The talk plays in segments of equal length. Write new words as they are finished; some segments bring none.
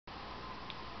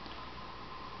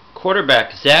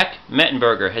Quarterback Zach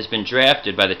Mettenberger has been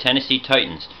drafted by the Tennessee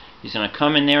Titans. He's going to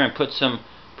come in there and put some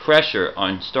pressure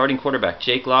on starting quarterback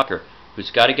Jake Locker, who's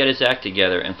got to get his act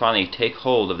together and finally take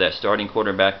hold of that starting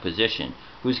quarterback position.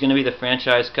 Who's going to be the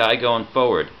franchise guy going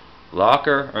forward,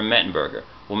 Locker or Mettenberger?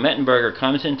 Well, Mettenberger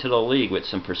comes into the league with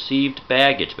some perceived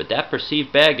baggage, but that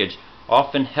perceived baggage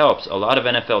often helps a lot of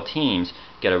NFL teams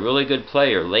get a really good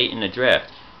player late in the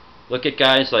draft. Look at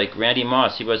guys like Randy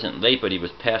Moss. He wasn't late, but he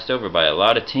was passed over by a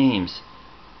lot of teams.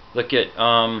 Look at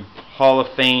Hall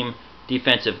of Fame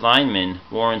defensive lineman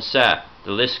Warren Sapp.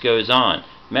 The list goes on.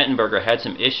 Mettenberger had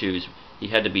some issues. He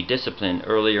had to be disciplined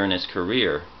earlier in his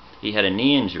career. He had a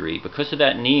knee injury. Because of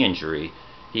that knee injury,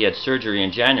 he had surgery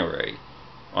in January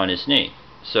on his knee.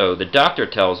 So the doctor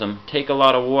tells him, take a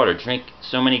lot of water, drink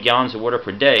so many gallons of water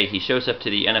per day. He shows up to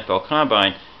the NFL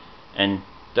Combine and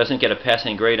doesn't get a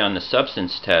passing grade on the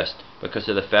substance test because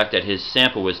of the fact that his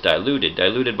sample was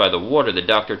diluted by the water the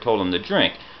doctor told him to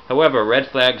drink. However, red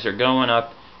flags are going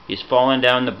up. He's falling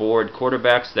down the board.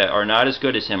 Quarterbacks that are not as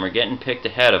good as him are getting picked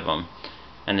ahead of him.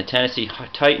 And the Tennessee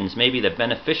Titans may be the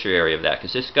beneficiary of that,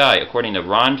 because this guy, according to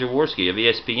Ron Jaworski of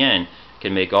ESPN,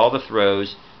 can make all the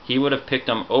throws. He would have picked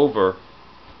him over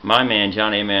my man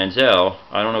John A. Manziel.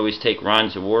 I don't always take Ron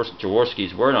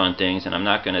Jaworski's word on things, and I'm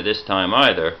not going to this time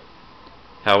either.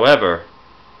 However,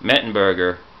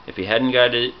 Mettenberger, if he hadn't got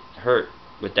hurt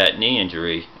with that knee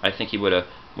injury, I think he would have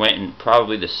went in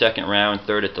probably the second round,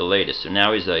 third at the latest. So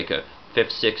now he's like a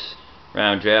 5th, 6th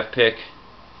round draft pick.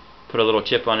 Put a little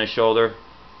chip on his shoulder,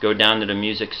 go down to the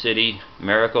Music City,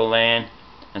 Miracle Land,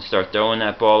 and start throwing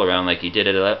that ball around like he did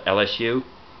at LSU.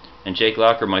 And Jake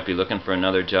Locker might be looking for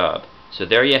another job. So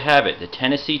there you have it. The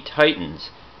Tennessee Titans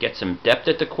get some depth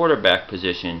at the quarterback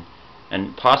position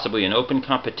and possibly an open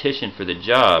competition for the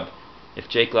job if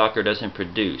Jake Locker doesn't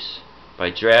produce, by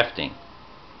drafting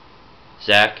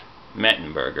Zach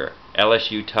Mettenberger,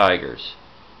 LSU Tigers,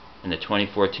 in the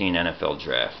 2014 NFL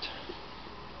Draft.